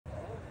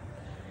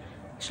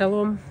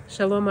Shalom,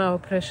 shalom, our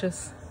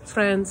precious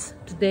friends.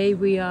 Today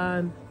we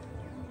are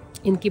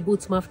in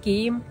Kibbutz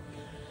Mavkiim,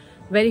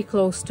 very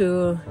close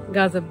to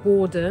Gaza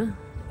border,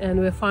 and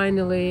we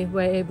finally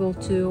were able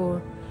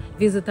to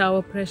visit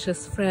our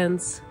precious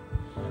friends.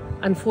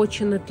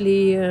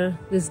 Unfortunately,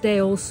 this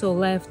day also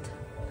left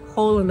a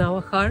hole in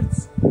our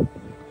hearts.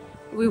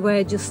 We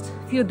were just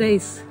a few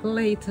days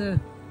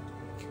later,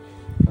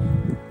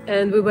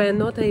 and we were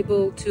not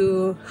able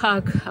to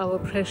hug our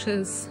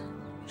precious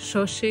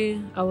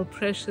Shoshi, our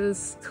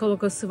precious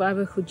Holocaust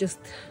survivor who just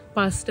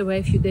passed away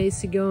a few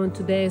days ago. And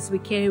today as we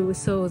came, we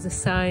saw the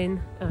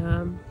sign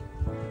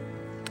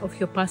of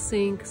her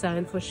passing,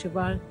 sign for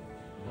Shiva.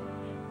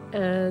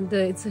 And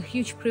it's a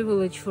huge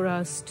privilege for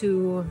us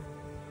to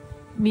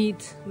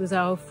meet with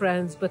our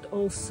friends, but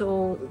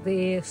also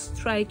the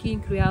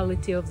striking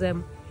reality of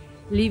them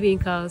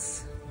leaving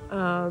us.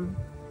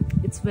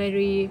 It's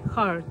very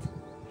hard.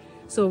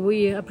 So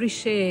we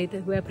appreciate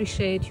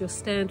your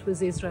stand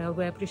with Israel.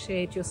 We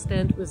appreciate your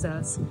stand with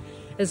us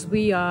as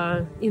we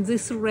are in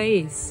this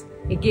race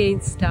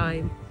against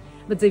time.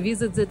 But the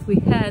visit that we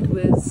had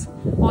with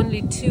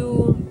only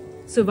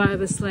 2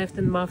 survivors left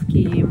in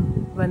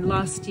Mavkiim, when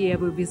last year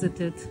we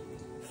visited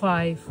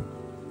 5.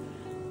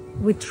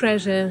 We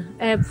treasure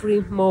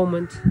every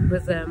moment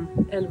with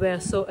them, and we are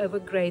so ever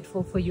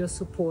grateful for your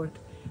support.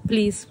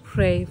 Please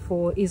pray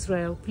for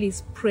Israel.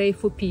 Please pray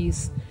for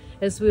peace.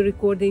 As we're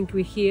recording,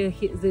 we hear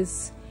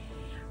this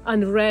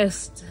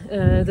unrest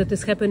that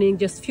is happening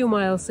just a few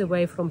miles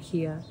away from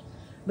here.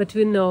 But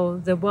we know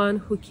the one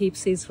who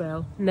keeps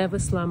Israel never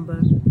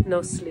slumbers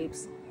nor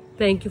sleeps.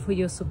 Thank you for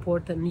your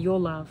support and your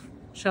love.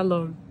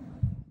 Shalom.